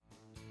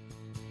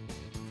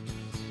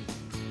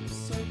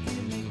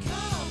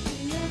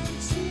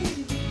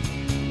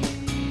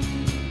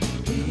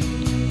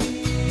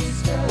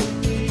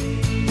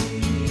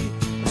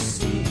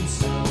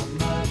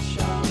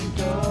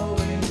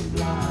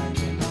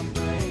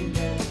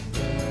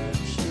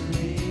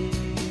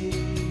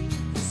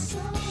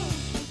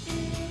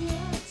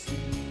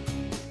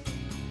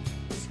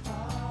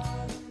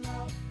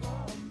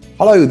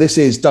Hello, this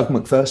is Doug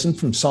McPherson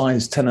from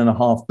Size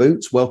 10.5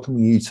 Boots,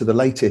 welcoming you to the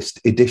latest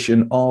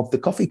edition of the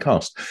Coffee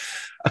Cast.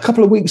 A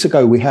couple of weeks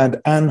ago, we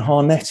had Anne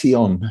Harnetti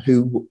on,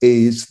 who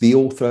is the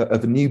author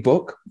of a new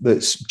book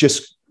that's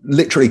just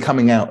literally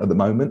coming out at the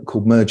moment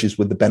called Mergers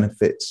with the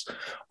Benefits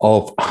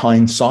of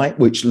Hindsight,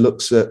 which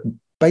looks at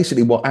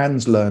basically what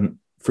Anne's learned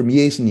from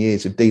years and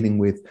years of dealing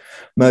with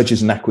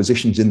mergers and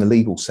acquisitions in the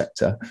legal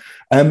sector.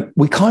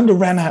 We kind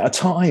of ran out of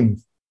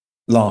time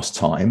last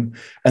time,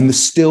 and there's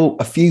still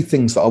a few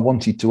things that I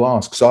wanted to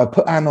ask. So I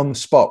put Anne on the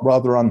spot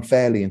rather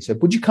unfairly and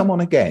said, would you come on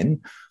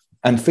again?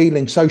 And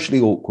feeling socially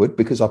awkward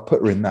because I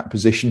put her in that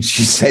position,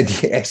 she said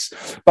yes.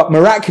 But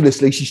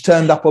miraculously, she's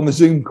turned up on the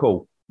Zoom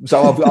call.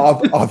 So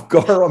I've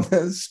got her on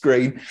the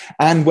screen.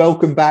 Anne,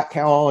 welcome back.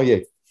 How are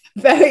you?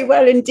 Very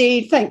well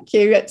indeed, thank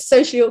you. It's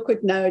socially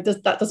awkward. No,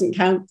 that doesn't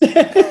count.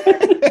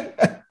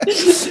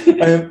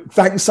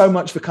 Thanks so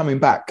much for coming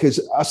back, because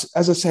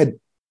as I said,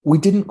 we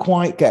didn't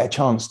quite get a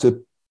chance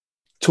to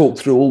talk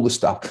through all the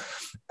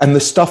stuff. And the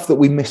stuff that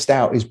we missed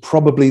out is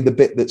probably the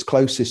bit that's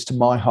closest to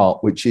my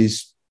heart, which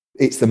is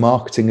it's the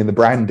marketing and the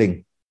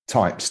branding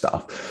type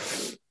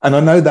stuff. And I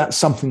know that's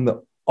something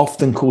that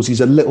often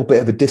causes a little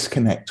bit of a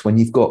disconnect when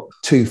you've got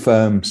two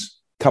firms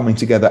coming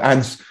together.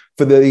 And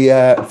for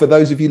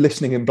those of you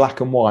listening in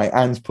black and white,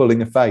 Anne's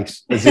pulling a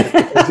face as if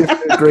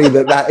to agree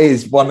that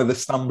is one of the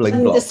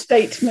stumbling blocks.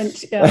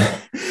 Understatement, yeah.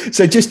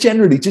 So just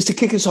generally, just to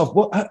kick us off,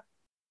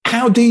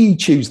 how do you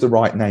choose the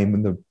right name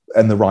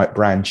and the right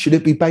brand? Should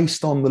it be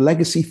based on the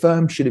legacy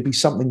firm? Should it be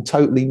something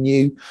totally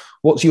new?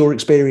 What's your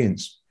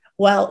experience?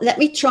 Well, let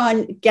me try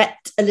and get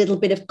a little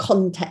bit of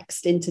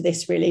context into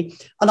this, really.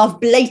 And I've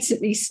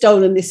blatantly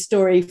stolen this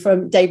story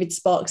from David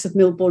Sparks of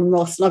Milbourne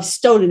Ross, and I've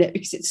stolen it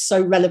because it's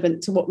so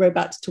relevant to what we're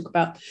about to talk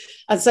about.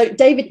 And so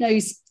David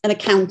knows an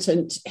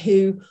accountant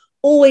who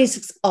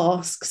always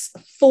asks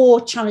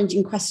 4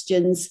 challenging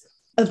questions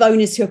of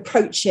owners who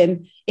approach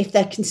him if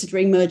they're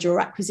considering merger or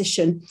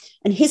acquisition.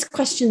 And his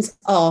questions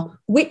are,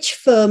 which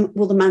firm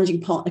will the managing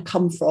partner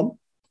come from?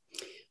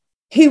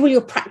 Who will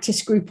your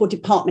practice group or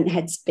department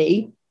heads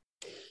be?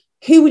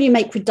 Who will you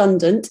make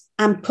redundant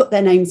and put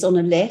their names on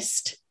a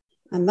list?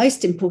 And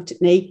most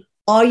importantly,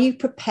 are you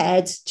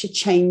prepared to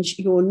change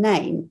your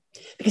name?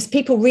 Because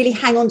people really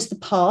hang on to the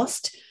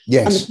past,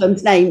 yes, and the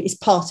firm's name is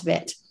part of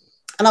it.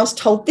 And I was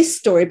told this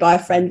story by a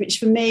friend, which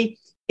for me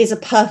is a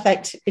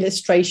perfect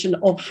illustration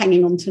of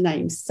hanging on to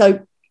names. So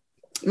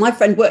my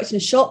friend worked in a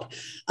shop,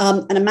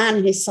 and a man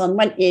and his son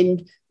went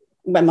in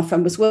when my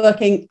friend was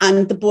working,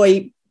 and the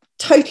boy,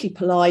 totally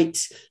polite,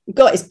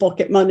 got his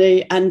pocket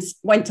money and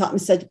went up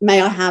and said,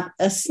 may I have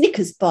a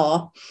Snickers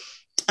bar?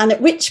 And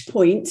at which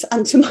point,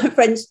 and to my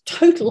friend's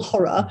total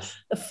horror,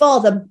 the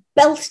father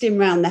belted him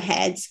round the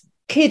head,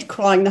 kid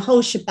crying, the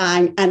whole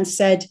shebang, and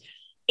said,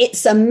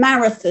 it's a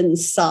marathon,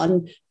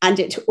 son, and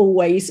it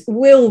always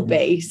will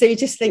be. So you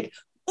just think,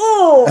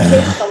 oh,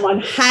 here's someone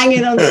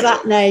hanging onto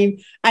that name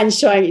and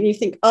showing it, and you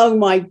think, oh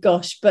my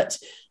gosh. But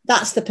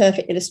that's the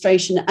perfect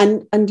illustration.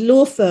 And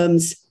law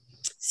firms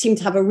seem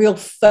to have a real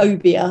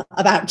phobia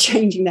about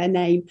changing their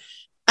name.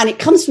 And it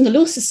comes from the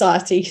Law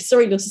Society.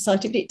 Sorry, Law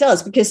Society, but it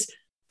does, because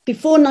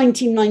before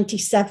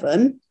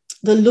 1997,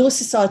 the Law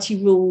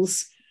Society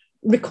rules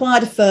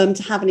required a firm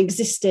to have an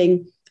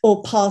existing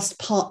or past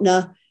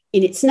partner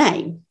in its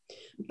name.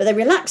 But they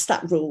relaxed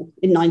that rule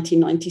in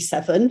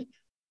 1997.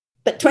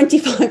 But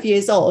 25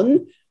 years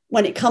on,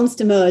 when it comes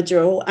to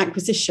merger or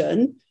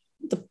acquisition,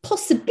 the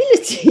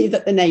possibility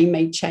that the name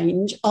may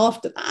change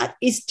after that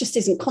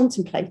isn't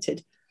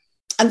contemplated.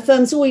 And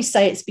firms always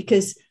say it's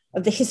because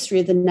of the history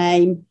of the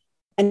name,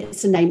 and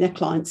it's a name their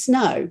clients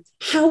know.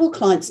 How will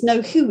clients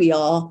know who we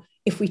are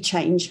if we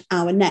change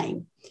our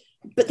name?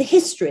 But the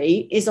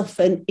history is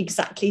often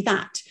exactly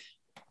that,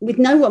 with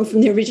no one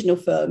from the original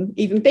firm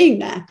even being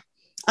there.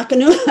 I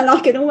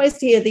can almost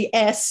hear the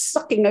air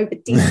sucking over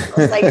teeth.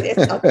 I'll say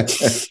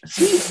this.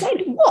 You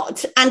said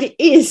what? And it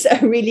is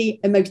a really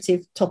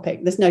emotive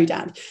topic, there's no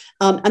doubt.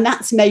 And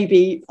that's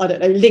maybe, I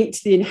don't know, linked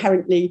to the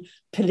inherently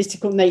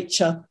political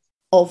nature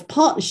of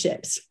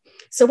partnerships.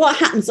 So what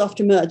happens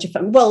after merger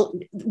firm? Well,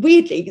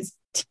 weirdly,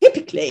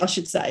 typically, I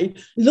should say,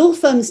 law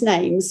firms'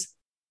 names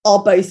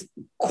are both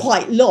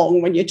quite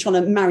long when you're trying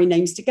to marry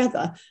names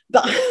together.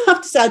 But I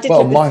have to say, I did.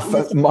 Well,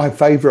 my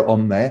favourite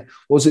on there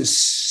was it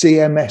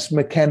CMS,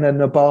 McKenna,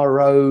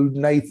 Nabarro,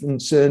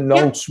 Nathanson,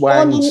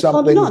 Oldswang,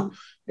 something. On.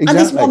 Exactly. And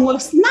there's one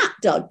worse than that,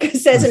 Doug,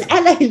 because there's an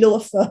LA law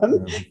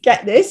firm,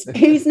 get this,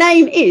 whose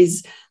name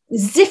is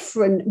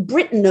Ziffran,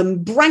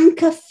 Brittenham,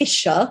 Branca,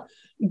 Fisher,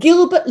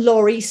 Gilbert,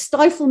 Laurie,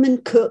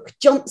 Stifelman, Cook,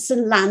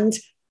 Johnson, Land,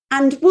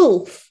 and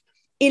Wolf.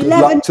 11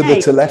 Good luck to the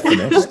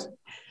telephonist.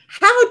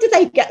 How do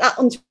they get that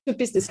onto a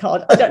business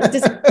card? I don't know.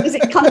 Does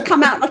it kind of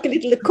come out like a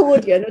little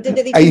accordion, or do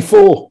they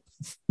A4?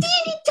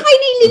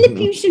 Tiny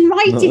Lilliputian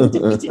writing to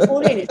put it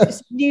all in? It's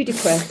just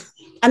ludicrous.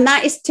 And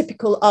that is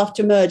typical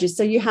after mergers.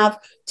 So you have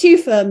two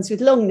firms with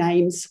long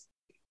names,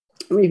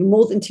 or even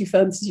more than two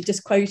firms, as you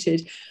just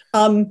quoted,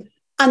 and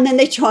then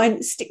they try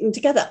and stick them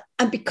together.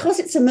 And because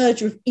it's a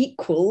merger of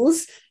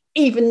equals,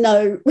 even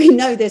though we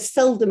know there's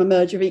seldom a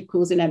merger of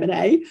equals in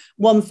M&A,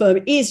 one firm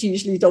is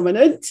usually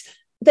dominant.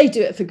 They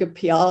do it for good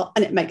PR,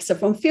 and it makes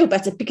everyone feel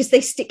better because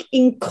they stick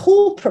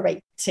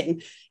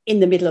incorporating in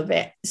the middle of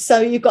it.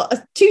 So you've got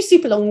two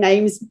super long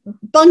names,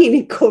 bunging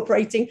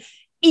incorporating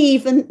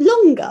even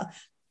longer.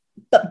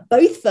 But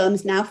both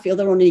firms now feel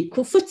they're on an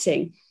equal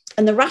footing.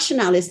 And the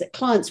rationale is that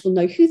clients will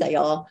know who they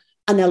are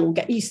and they'll all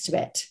get used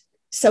to it.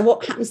 So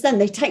what happens then?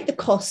 They take the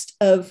cost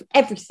of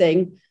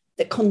everything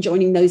that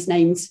conjoining those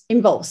names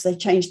involves. They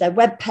change their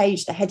web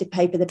page, their headed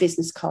paper, their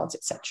business cards,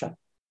 etc.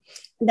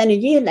 And then a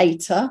year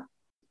later,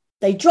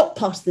 they drop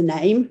part of the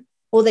name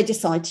or they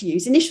decide to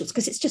use initials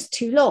because it's just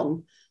too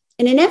long.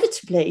 And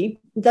inevitably,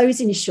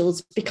 those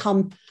initials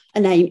become a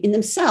name in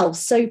themselves.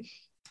 So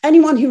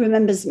anyone who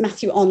remembers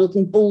Matthew Arnold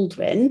and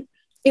Baldwin,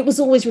 it was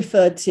always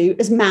referred to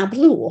as Mab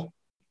Law.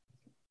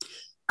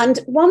 And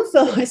one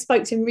firm I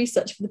spoke to in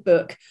research for the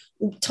book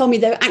told me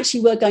they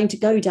actually were going to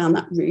go down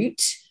that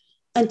route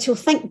until,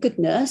 thank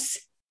goodness,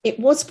 it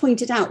was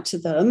pointed out to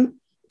them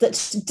that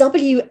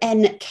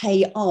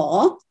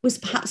WNKR was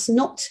perhaps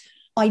not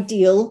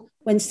ideal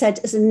when said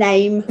as a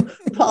name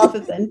rather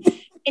than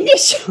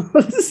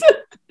initials.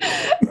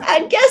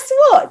 And guess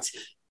what?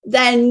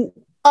 Then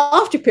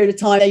after a period of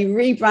time, they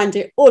rebrand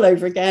it all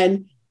over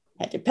again,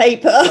 headed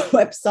paper,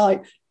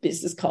 website,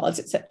 business cards,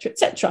 etc.,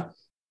 etc.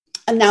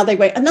 And now they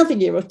wait another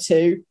year or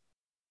two,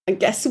 and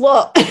guess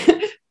what?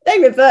 They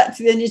revert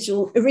to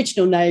the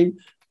original name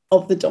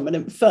of the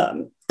dominant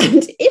firm.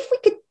 And if we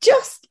could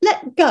just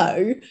let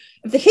go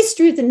of the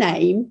history of the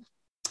name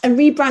and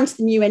rebrand to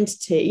the new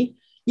entity,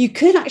 you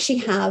could actually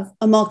have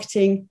a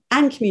marketing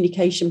and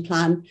communication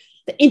plan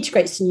that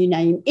integrates the new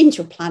name into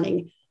your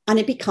planning, and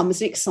it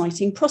becomes an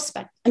exciting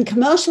prospect. And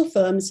commercial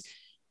firms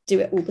do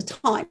it all the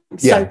time.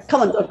 So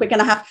come on, look, we're going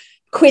to have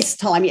quiz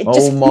time. You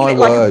just my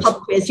word. Like a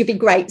pub quiz, you'd be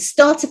great.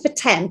 Starter for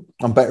 10.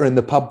 I'm better in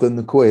the pub than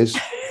the quiz.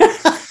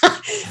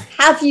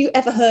 Have you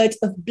ever heard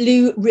of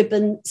Blue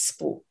Ribbon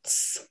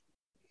Sports?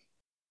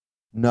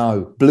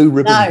 No. Blue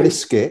Ribbon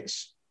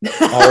biscuits.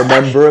 I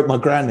remember at my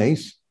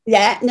granny's.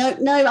 Yeah, no,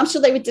 I'm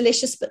sure they were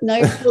delicious, but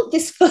no. Well,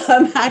 this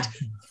firm had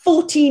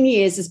 14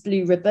 years as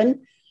Blue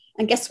Ribbon.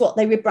 And guess what?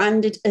 They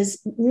rebranded as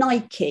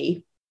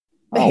Nike.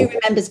 But who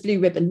remembers Blue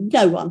Ribbon?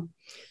 No one.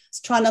 Let's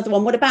try another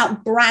one. What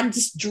about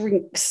Brad's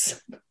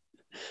Drinks?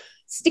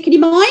 Stick in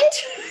your mind?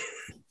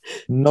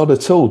 Not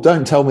at all.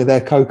 Don't tell me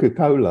they're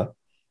Coca-Cola.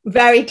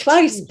 Very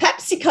close.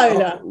 Pepsi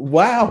Cola. Oh,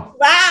 wow.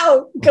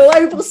 Wow.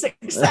 Global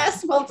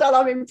success. Well done.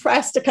 I'm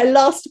impressed. Okay,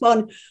 last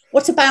one.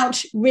 What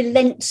about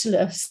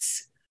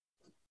Relentless?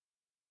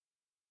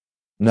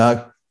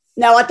 No.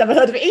 No, I'd never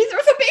heard of it either,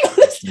 if I'm being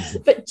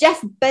honest. But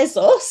Jeff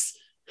Bezos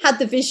had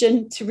the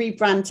vision to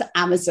rebrand to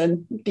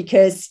Amazon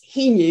because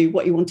he knew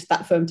what he wanted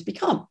that firm to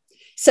become.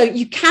 So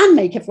you can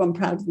make everyone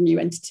proud of the new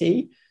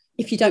entity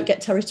if you don't get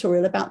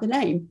territorial about the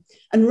name.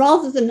 And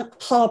rather than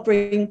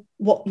harbouring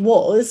what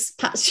was,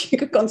 perhaps you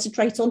could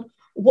concentrate on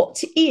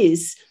what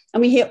is.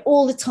 And we hear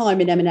all the time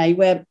in M&A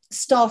where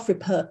staff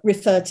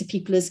refer to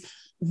people as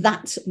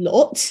that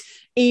lot,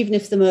 even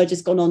if the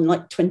merger's gone on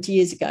like 20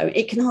 years ago.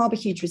 It can harbour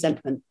huge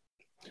resentment.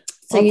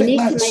 So you need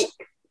to make...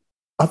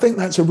 I think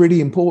that's a really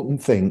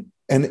important thing.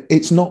 And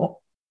it's not,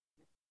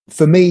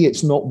 for me,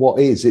 it's not what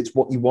is, it's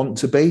what you want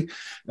to be.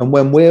 And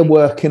when we're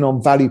working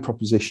on value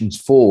propositions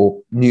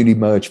for newly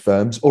merged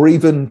firms or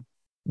even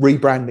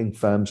rebranding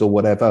firms or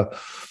whatever,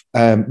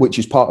 which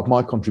is part of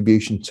my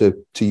contribution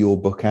to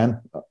your book, Anne,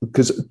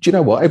 because do you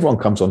know what? Everyone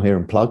comes on here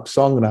and plugs,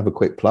 so I'm going to have a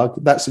quick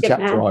plug. That's the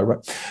chapter I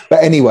wrote.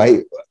 But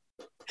anyway,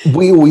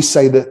 we always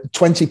say that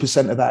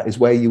 20% of that is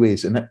where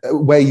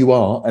you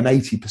are, and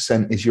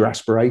 80% is your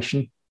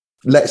aspiration.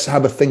 Let's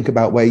have a think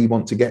about where you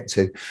want to get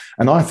to.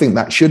 And I think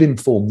that should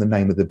inform the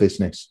name of the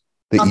business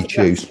that you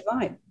choose.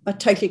 Right. I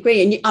totally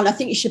agree. And I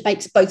think you should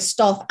make both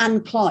staff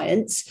and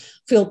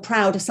clients feel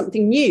proud of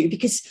something new,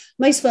 because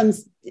most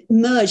firms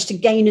merge to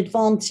gain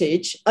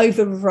advantage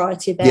over a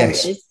variety of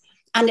areas. Yes.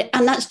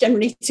 And that's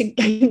generally to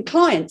gain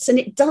clients. And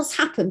it does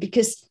happen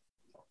because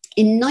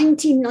in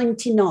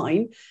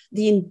 1999,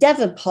 the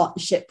Endeavour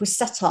Partnership was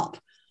set up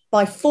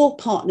by 4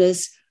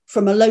 partners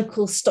from a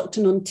local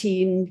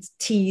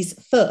Stockton-on-Tees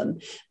firm.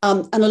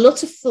 And a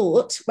lot of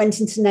thought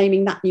went into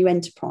naming that new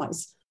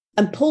enterprise.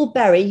 And Paul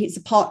Berry, he's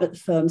a partner at the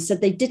firm,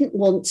 said they didn't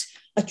want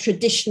a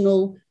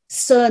traditional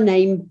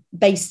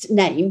surname-based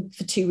name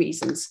for 2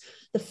 reasons.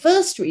 The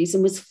first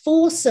reason was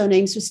 4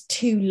 surnames was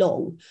too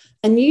long,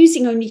 and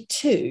using only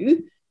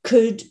 2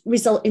 could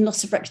result in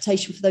loss of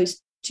reputation for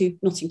those 2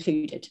 not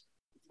included.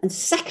 And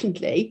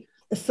secondly,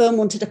 the firm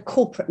wanted a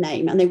corporate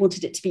name, and they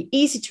wanted it to be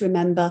easy to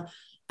remember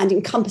and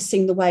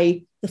encompassing the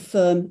way the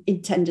firm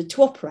intended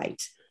to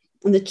operate.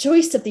 And the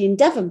choice of the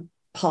Endeavour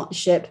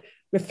Partnership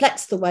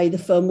reflects the way the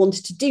firm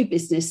wanted to do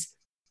business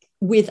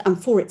with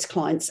and for its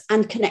clients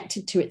and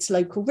connected to its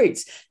local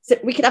roots. So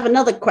we could have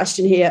another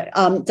question here,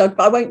 Doug, but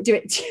I won't do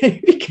it to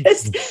you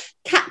because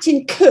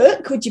Captain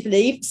Cook, would you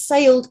believe,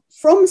 sailed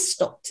from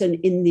Stockton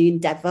in the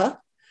Endeavour,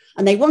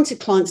 and they wanted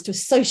clients to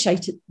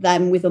associate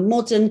them with a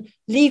modern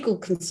legal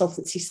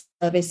consultancy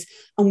service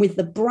and with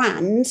the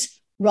brand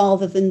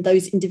rather than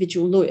those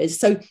individual lawyers.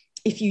 So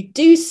if you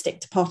do stick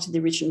to part of the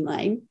original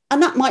name,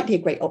 and that might be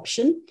a great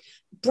option,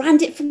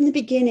 brand it from the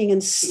beginning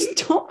and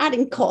stop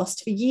adding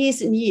cost for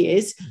years and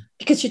years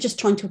because you're just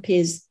trying to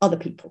appear as other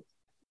people.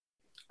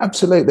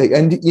 Absolutely.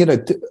 And,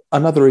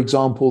 another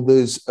example,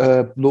 there's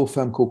a law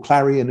firm called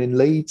Clarion in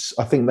Leeds.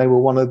 I think they were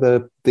one of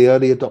the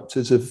early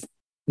adopters of,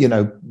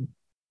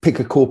 pick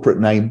a corporate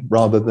name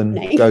rather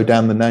than go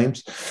down the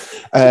names.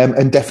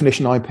 And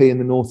Definition IP in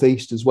the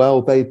Northeast as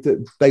well.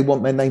 They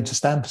want their name to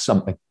stand for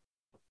something.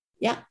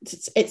 Yeah,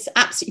 it's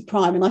absolutely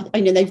prime. And I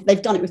know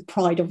they've done it with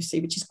pride,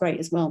 obviously, which is great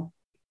as well.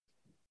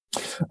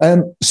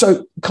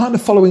 So kind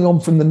of following on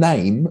from the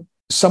name,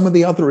 some of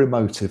the other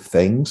emotive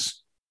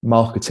things,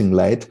 marketing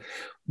led,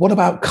 what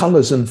about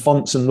colours and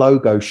fonts and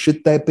logos?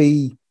 Should there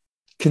be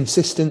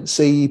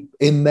consistency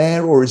in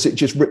there, or is it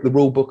just rip the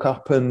rule book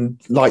up and,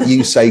 like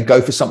you say,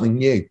 go for something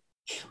new?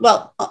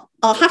 Well,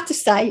 I'll have to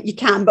say you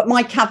can, but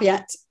my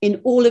caveat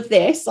in all of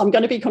this, I'm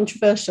going to be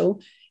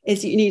controversial,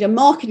 is that you need a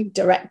marketing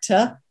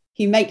director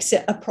who makes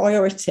it a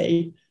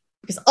priority,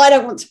 because I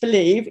don't want to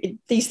believe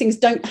these things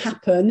don't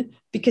happen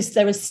because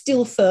there are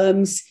still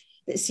firms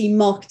that see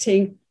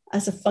marketing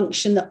as a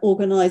function that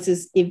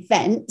organises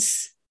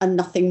events and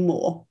nothing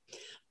more.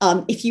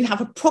 If you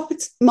have a proper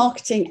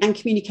marketing and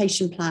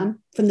communication plan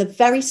from the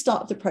very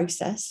start of the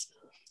process,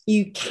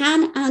 you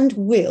can and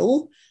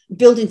will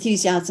build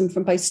enthusiasm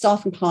from both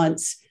staff and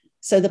clients.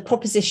 So the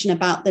proposition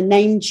about the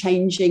name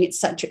changing,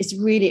 etc., is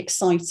really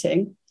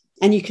exciting.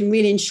 And you can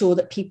really ensure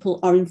that people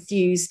are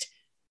enthused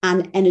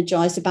and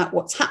energized about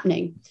what's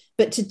happening.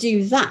 But to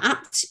do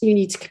that, you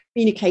need to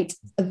communicate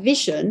a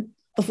vision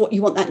of what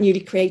you want that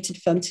newly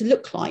created firm to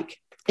look like.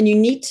 And you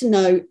need to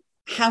know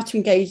how to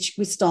engage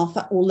with staff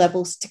at all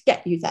levels to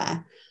get you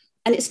there.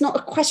 And it's not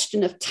a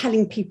question of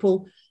telling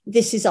people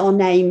this is our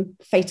name,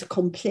 fait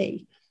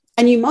accompli.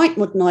 And you might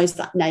modernize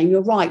that name,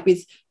 you're right,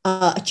 with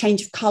a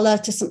change of color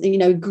to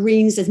something,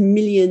 greens, there's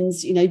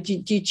millions, do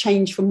you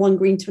change from one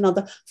green to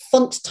another?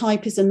 Font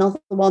type is another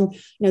one.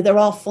 There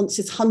are fonts,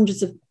 there's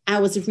hundreds of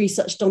hours of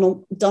research done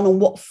on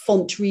what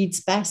font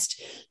reads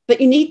best.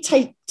 But you need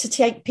to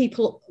take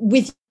people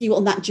with you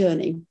on that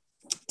journey.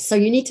 So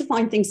you need to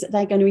find things that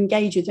they're going to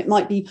engage with. It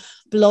might be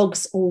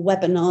blogs or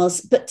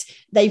webinars, but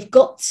they've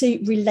got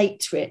to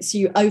relate to it. So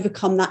you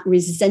overcome that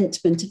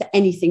resentment of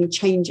anything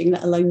changing,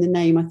 let alone the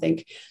name, I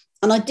think.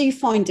 And I do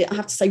find it, I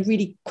have to say,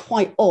 really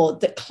quite odd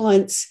that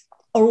clients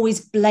are always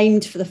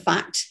blamed for the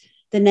fact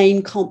the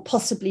name can't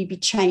possibly be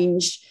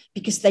changed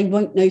because they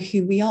won't know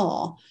who we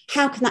are.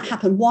 How can that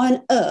happen? Why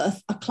on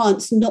earth are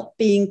clients not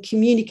being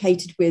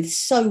communicated with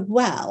so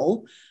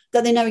well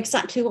that they know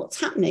exactly what's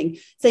happening?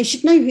 They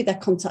should know who their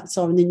contacts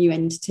are in the new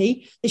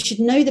entity. They should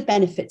know the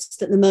benefits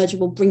that the merger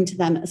will bring to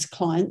them as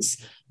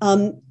clients.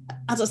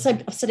 As I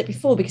said, I've said it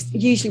before, because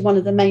usually one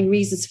of the main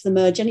reasons for the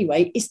merge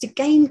anyway is to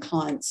gain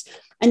clients.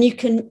 And you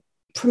can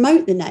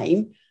promote the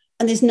name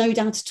and there's no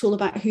doubt at all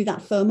about who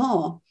that firm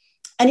are.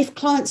 And if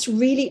clients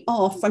really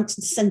are front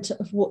and centre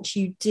of what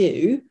you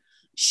do,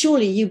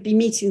 surely you'd be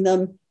meeting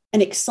them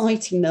and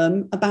exciting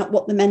them about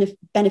what the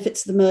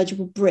benefits of the merger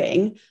will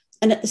bring,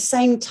 and at the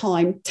same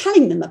time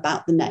telling them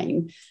about the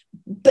name.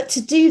 But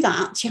to do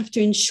that, you have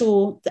to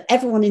ensure that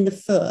everyone in the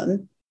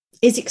firm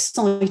is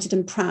excited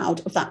and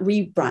proud of that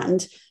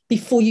rebrand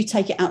before you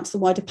take it out to the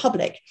wider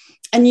public.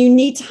 And you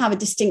need to have a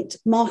distinct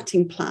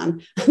marketing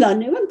plan. And I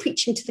know I'm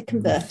preaching to the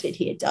converted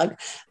here, Doug,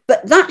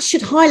 but that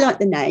should highlight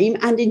the name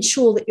and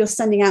ensure that you're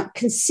sending out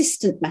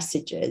consistent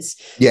messages.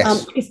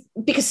 Yes.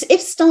 Because if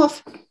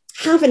staff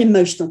have an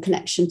emotional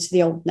connection to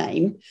the old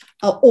name,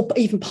 or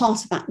even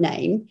part of that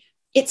name,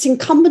 it's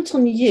incumbent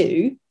on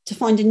you to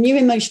find a new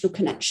emotional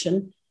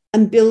connection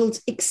and build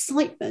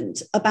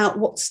excitement about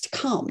what's to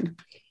come.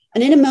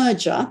 And in a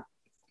merger,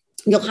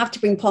 you'll have to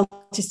bring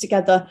parties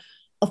together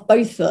of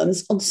both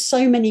firms on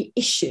so many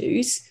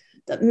issues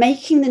that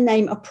making the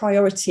name a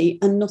priority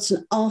and not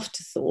an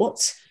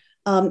afterthought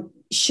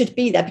should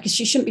be there, because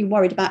you shouldn't be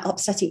worried about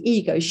upsetting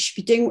egos. You should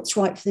be doing what's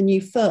right for the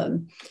new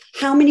firm.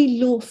 How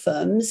many law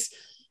firms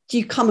do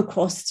you come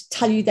across to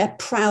tell you they're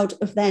proud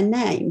of their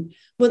name?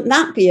 Wouldn't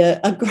that be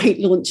a great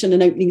launch and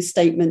an opening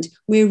statement?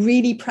 We're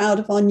really proud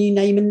of our new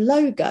name and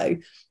logo,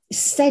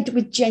 said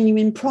with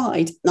genuine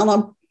pride. And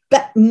I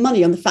bet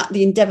money on the fact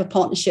the Endeavour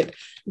partnership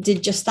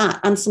did just that,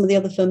 and some of the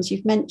other firms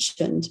you've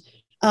mentioned.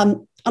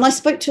 And I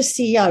spoke to a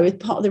CEO as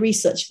part of the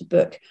research for the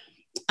book,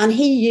 and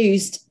he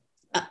used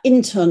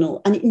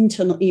internal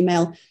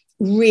email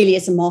really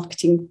as a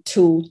marketing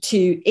tool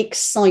to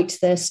excite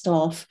their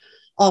staff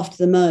after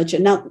the merger.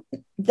 Now,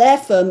 their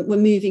firm were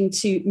moving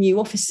to new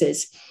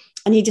offices,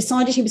 and he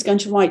decided he was going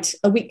to write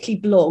a weekly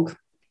blog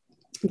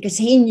because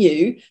he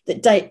knew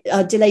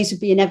that delays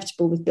would be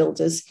inevitable with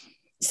builders.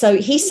 So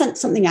he sent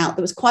something out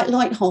that was quite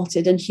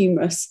lighthearted and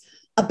humorous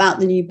about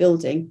the new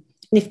building.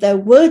 And if there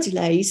were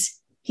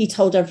delays, he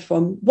told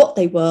everyone what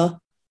they were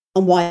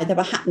and why they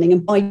were happening.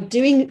 And by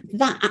doing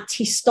that,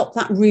 he stopped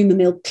that rumour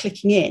mill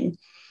clicking in.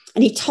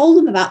 And he told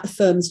them about the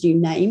firm's new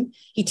name.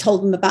 He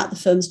told them about the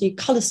firm's new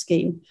colour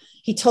scheme.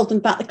 He told them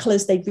about the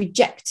colours they'd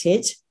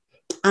rejected.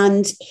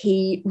 And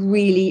he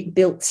really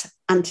built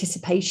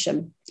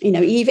anticipation,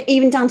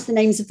 even down to the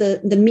names of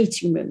the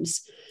meeting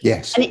rooms.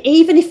 Yes. And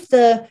even if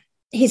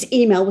his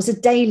email was a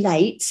day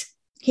late,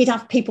 he'd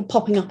have people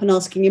popping up and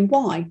asking him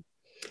why.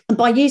 And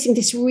by using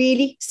this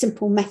really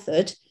simple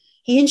method,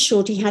 he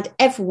ensured he had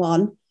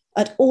everyone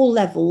at all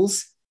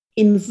levels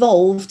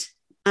involved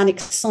and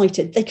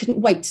excited. They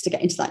couldn't wait to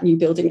get into that new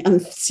building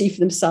and see for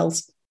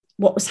themselves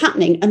what was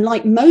happening. And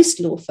like most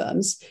law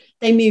firms,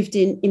 they moved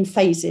in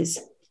phases.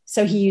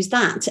 So he used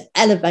that to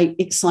elevate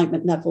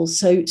excitement levels.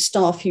 So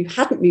staff who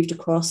hadn't moved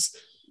across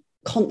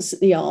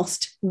constantly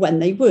asked when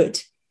they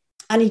would.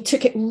 And he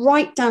took it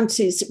right down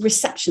to his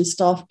reception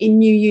staff in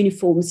new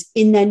uniforms,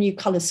 in their new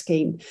colour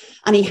scheme.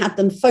 And he had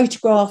them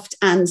photographed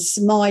and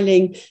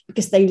smiling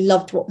because they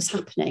loved what was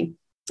happening.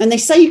 And they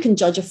say you can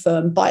judge a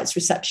firm by its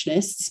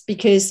receptionists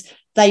because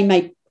they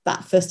make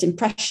that first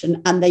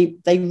impression, and they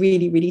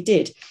really, really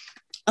did.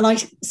 And I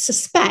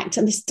suspect,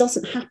 and this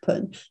doesn't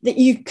happen, that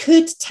you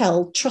could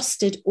tell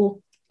trusted or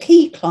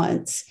key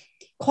clients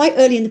quite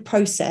early in the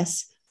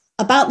process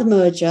about the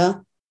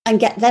merger and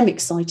get them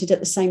excited at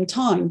the same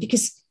time,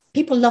 because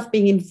people love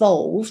being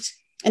involved,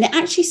 and it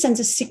actually sends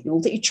a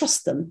signal that you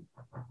trust them.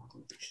 I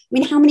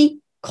mean, how many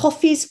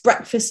coffees,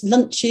 breakfasts,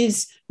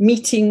 lunches,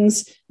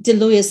 meetings do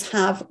lawyers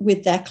have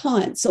with their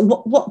clients? And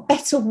what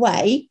better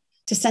way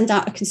to send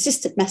out a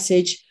consistent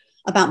message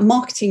about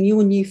marketing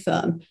your new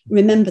firm?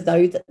 Remember,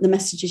 though, that the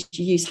messages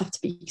you use have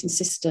to be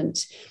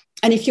consistent.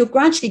 And if you're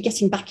gradually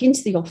getting back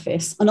into the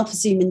office and off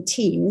Zoom and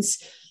Teams,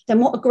 then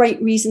what a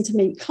great reason to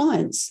meet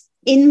clients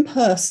in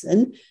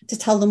person to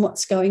tell them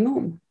what's going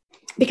on.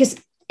 Because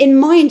in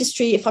my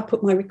industry, if I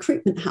put my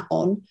recruitment hat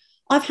on,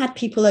 I've had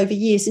people over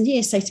years and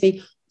years say to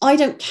me, I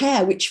don't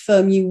care which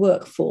firm you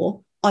work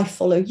for, I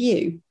follow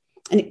you.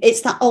 And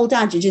it's that old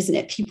adage, isn't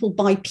it? People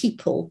buy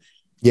people.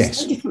 Yes.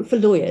 It's no different for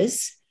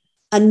lawyers.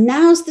 And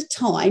now's the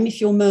time, if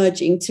you're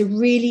merging, to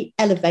really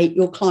elevate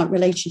your client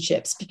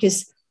relationships,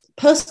 because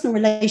personal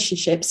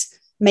relationships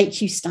make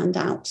you stand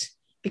out.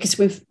 Because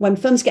when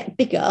firms get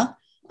bigger,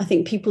 I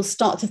think people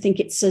start to think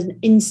it's an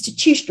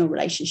institutional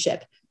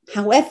relationship.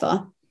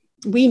 However,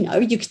 we know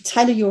you can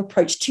tailor your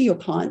approach to your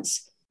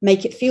clients,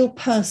 make it feel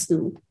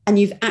personal, and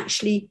you've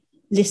actually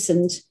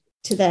listened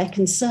to their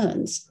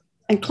concerns.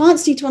 And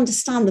clients need to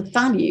understand the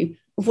value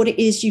of what it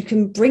is you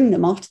can bring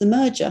them after the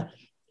merger.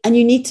 And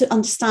you need to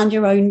understand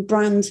your own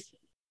brand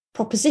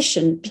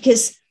proposition,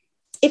 because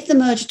if the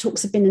merger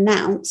talks have been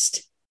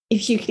announced,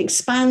 if you can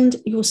expand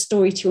your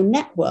story to your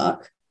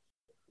network,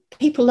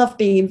 people love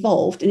being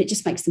involved, and it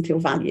just makes them feel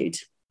valued.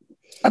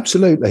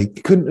 Absolutely.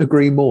 Couldn't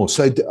agree more.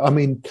 So, I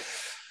mean,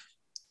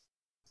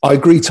 I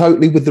agree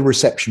totally with the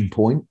reception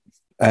point,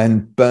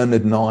 and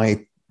Bernard and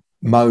I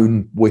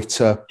moan,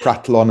 witter,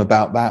 prattle on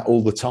about that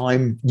all the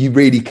time. You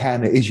really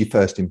can. It is your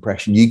first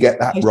impression. You get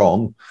that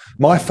wrong.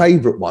 My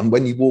favourite one,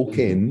 when you walk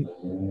in,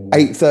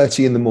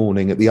 8:30 in the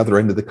morning at the other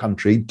end of the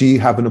country, do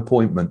you have an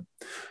appointment?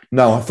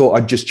 No, I thought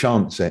I'd just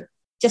chance it.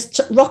 Just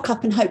rock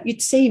up and hope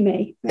you'd see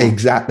me. Yeah.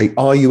 Exactly.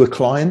 Are you a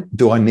client?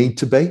 Do I need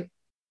to be?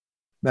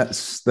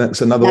 That's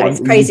another one.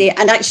 It's crazy.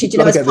 And actually, do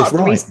you know, as part of the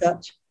right.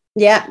 research,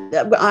 yeah,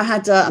 I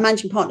had a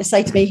managing partner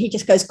say to me, he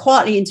just goes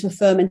quietly into a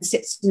firm and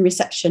sits in the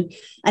reception,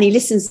 and he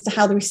listens to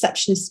how the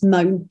receptionists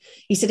moan.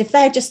 He said, if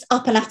they're just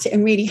up and at it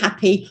and really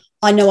happy,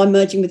 I know I'm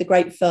merging with a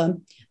great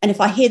firm. And if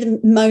I hear them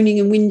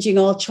moaning and whinging,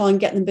 I'll try and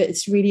get them, but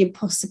it's really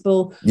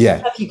impossible. Yeah.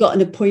 Have you got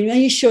an appointment?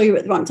 Are you sure you're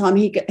at the right time?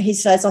 He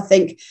says, I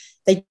think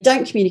they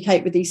don't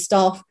communicate with these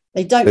staff.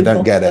 They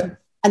don't get it.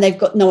 And they've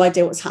got no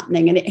idea what's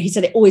happening. And he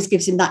said it always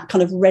gives him that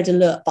kind of red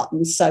alert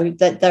button. So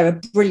that they're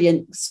a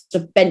brilliant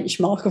sort of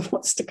benchmark of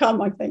what's to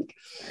come, I think.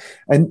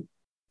 And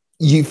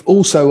you've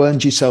also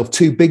earned yourself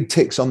 2 big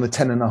ticks on the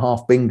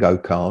 10.5 bingo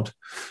card,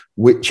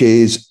 which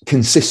is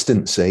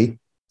consistency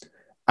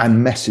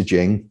and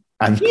messaging,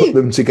 and put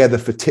them together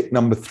for tick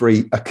number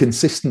 3, a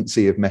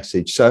consistency of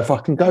message. So if I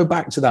can go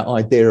back to that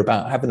idea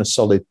about having a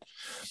solid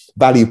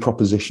value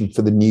proposition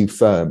for the new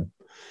firm,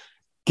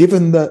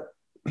 given that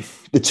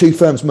the 2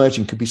 firms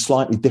merging could be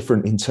slightly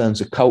different in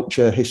terms of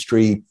culture,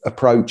 history,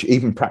 approach,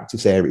 even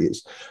practice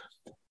areas,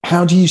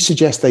 how do you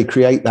suggest they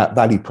create that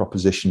value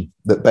proposition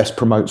that best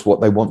promotes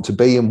what they want to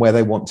be and where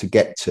they want to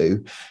get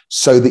to,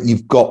 so that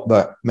you've got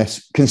that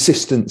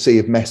consistency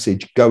of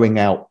message going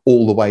out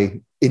all the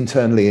way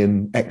internally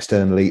and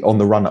externally on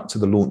the run up to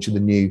the launch of the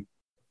new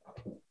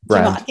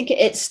brand? I think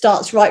it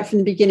starts right from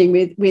the beginning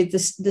with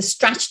the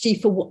strategy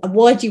for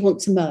why do you want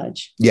to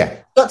merge? Yeah.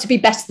 You've got to be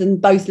better than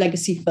both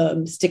legacy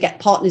firms to get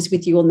partners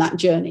with you on that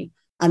journey.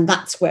 And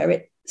that's where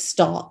it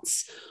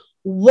starts.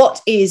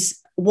 What is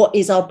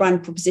our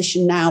brand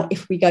proposition now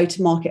if we go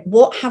to market?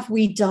 What have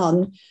we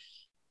done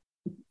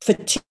for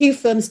 2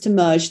 firms to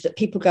merge that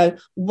people go,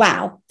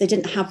 wow, they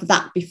didn't have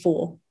that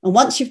before? And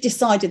once you've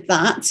decided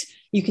that,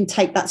 you can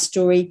take that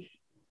story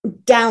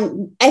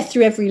down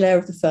through every layer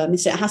of the firm.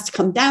 So it has to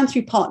come down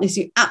through partners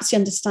who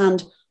absolutely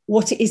understand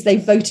what it is they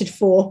voted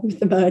for with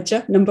the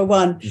merger, number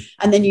one.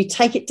 And then you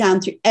take it down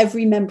to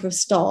every member of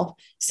staff,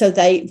 so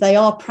they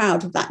are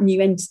proud of that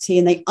new entity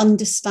and they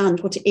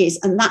understand what it is.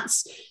 And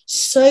that's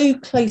so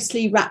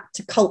closely wrapped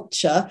to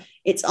culture,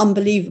 it's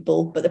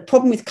unbelievable. But the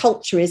problem with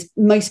culture is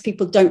most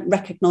people don't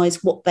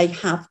recognise what they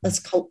have as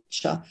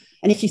culture.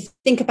 And if you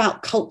think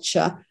about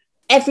culture,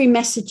 every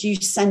message you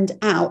send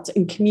out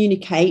and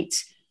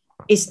communicate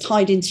is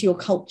tied into your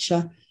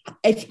culture.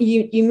 If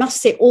you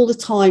must see it all the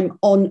time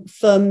on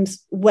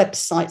firms'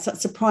 websites.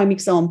 That's a prime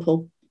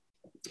example.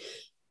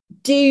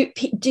 Do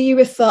you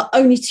refer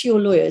only to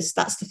your lawyers?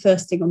 That's the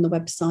first thing on the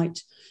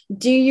website.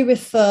 Do you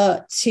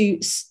refer to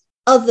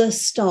other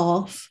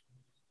staff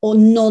or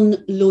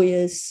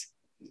non-lawyers?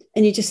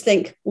 And you just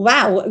think,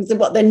 wow,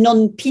 what, they're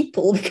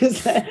non-people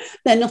because they're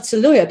not a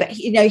lawyer. But,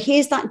 you know,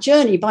 here's that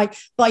journey. By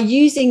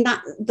using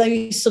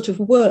those sort of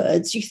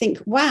words, you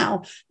think,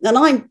 wow. And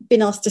I've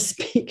been asked to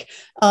speak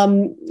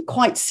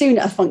quite soon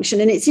at a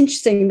function. And it's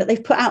interesting that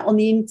they've put out on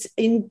in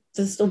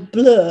the sort of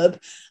blurb,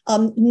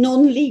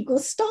 non-legal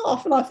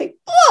staff. And I think,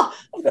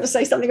 I've got to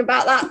say something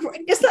about that.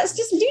 Because that's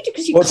just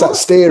ludicrous. What's that,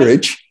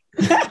 steerage?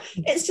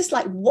 It's just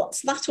like,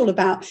 what's that all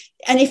about?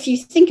 And if you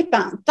think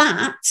about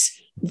that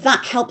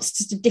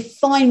helps to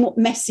define what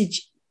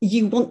message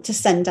you want to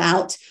send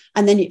out,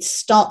 and then it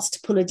starts to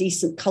pull a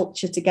decent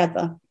culture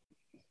together.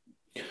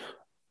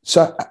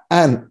 So,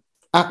 Anne,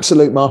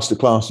 absolute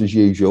masterclass as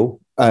usual.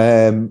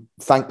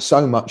 Thanks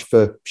so much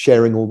for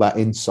sharing all that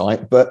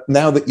insight. But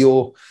now that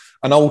you're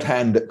an old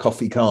hand at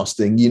coffee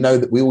casting, you know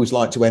that we always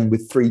like to end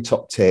with 3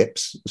 top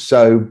tips.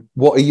 So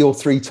what are your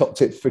 3 top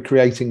tips for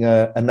creating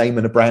a name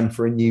and a brand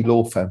for a new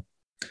law firm?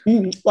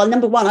 Well,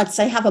 number one, I'd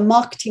say have a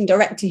marketing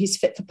director who's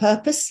fit for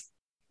purpose.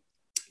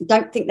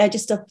 Don't think they're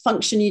just a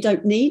function you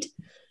don't need.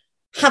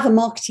 Have a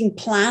marketing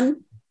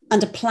plan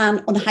and a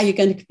plan on how you're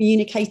going to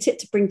communicate it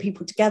to bring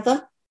people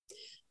together.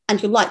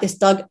 And you'll like this,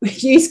 Doug,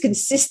 use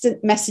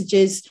consistent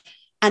messages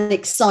and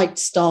excite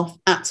staff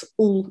at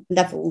all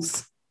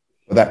levels.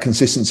 Well, that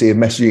consistency of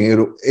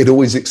messaging, it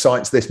always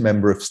excites this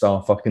member of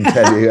staff, I can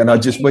tell you. And I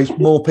just wish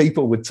more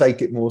people would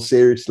take it more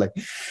seriously.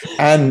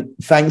 And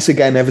thanks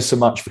again ever so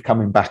much for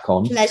coming back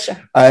on.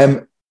 Pleasure.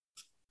 Do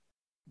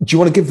you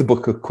want to give the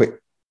book a quick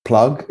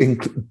plug,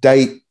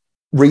 date,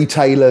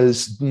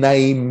 retailers,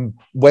 name,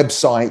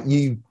 website?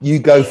 You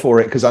go for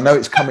it, because I know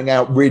it's coming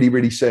out really,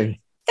 really soon.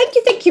 Thank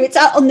you. It's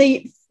out on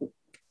the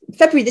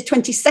February the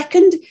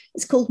 22nd.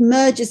 It's called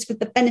Mergers with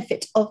the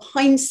Benefit of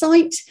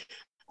Hindsight.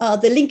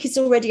 The link is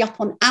already up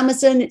on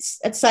Amazon. It's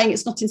saying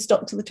it's not in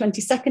stock till the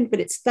 22nd, but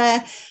it's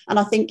there. And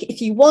I think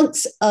if you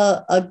want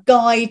a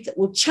guide that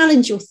will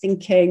challenge your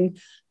thinking,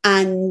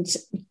 and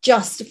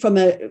just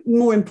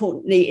more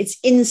importantly, it's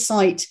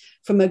insight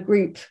from a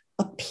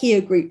peer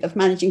group of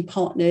managing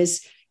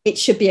partners, it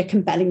should be a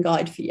compelling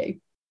guide for you.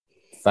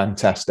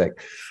 Fantastic.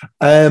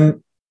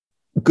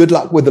 Good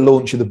luck with the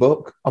launch of the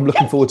book. I'm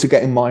looking forward to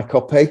getting my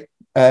copy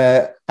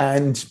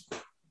and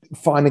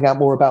finding out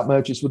more about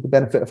Mergers with the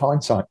Benefit of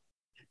Hindsight.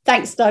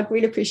 Thanks, Doug.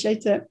 Really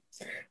appreciate it.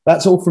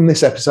 That's all from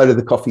this episode of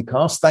the Coffee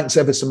Cast. Thanks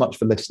ever so much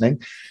for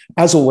listening.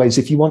 As always,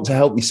 if you want to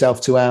help yourself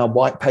to our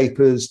white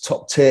papers,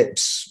 top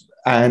tips,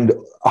 and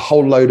a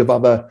whole load of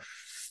other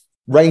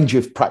range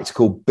of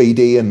practical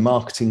BD and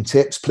marketing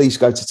tips, please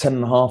go to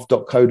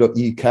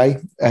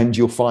 10.5.co.uk and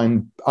you'll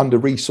find under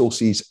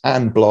resources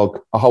and blog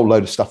a whole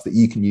load of stuff that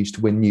you can use to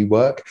win new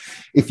work.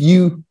 If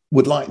you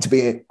would like to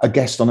be a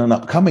guest on an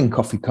upcoming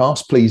Coffee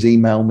Cast, please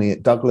email me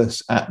at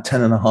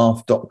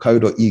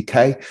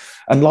douglas@10.5.co.uk.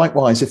 And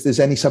likewise, if there's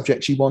any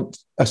subjects you want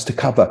us to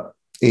cover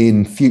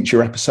in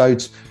future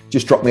episodes,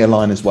 just drop me a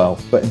line as well.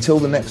 But until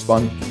the next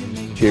one,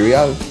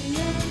 cheerio.